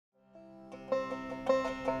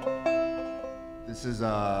This is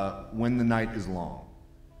When the Night is Long.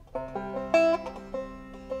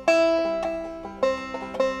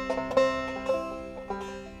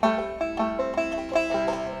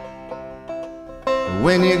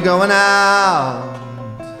 When you're going out,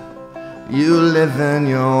 you live in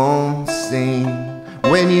your own scene.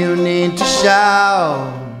 When you need to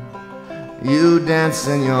shout, you dance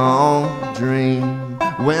in your own dream.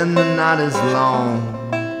 When the night is long,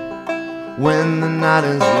 when the night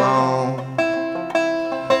is long,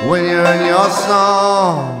 when you're in your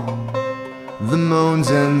song, the moon's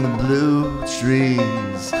in the blue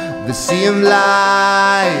trees, the sea of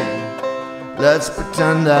light. Let's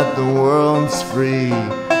pretend that the world's free.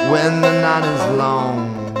 When the night is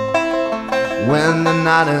long, when the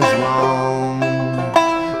night is long,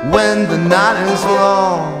 when the night is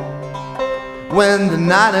long, when the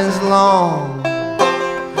night is long,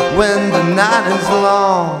 when the night is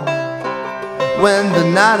long, when the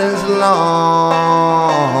night is long,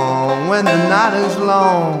 when the night is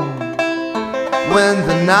long, when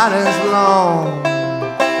the night is long.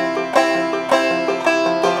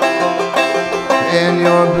 In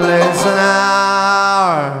your blazing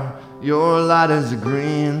hour, your light is a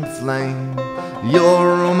green flame,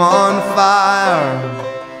 your room on fire,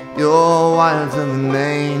 you're wired to the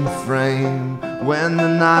mainframe. When the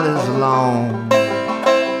night is long,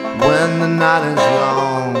 when the night is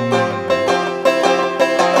long,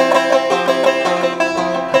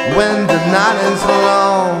 when the night is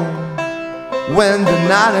long, when the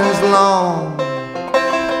night is long,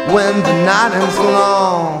 when the night is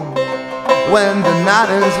long, when the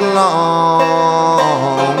night is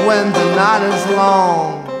long, when the night is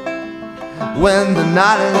long, when the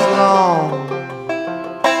night is long.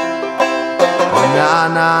 Na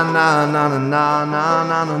na na na na na na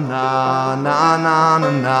na na na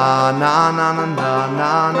na na na na na na na na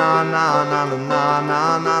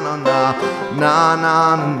na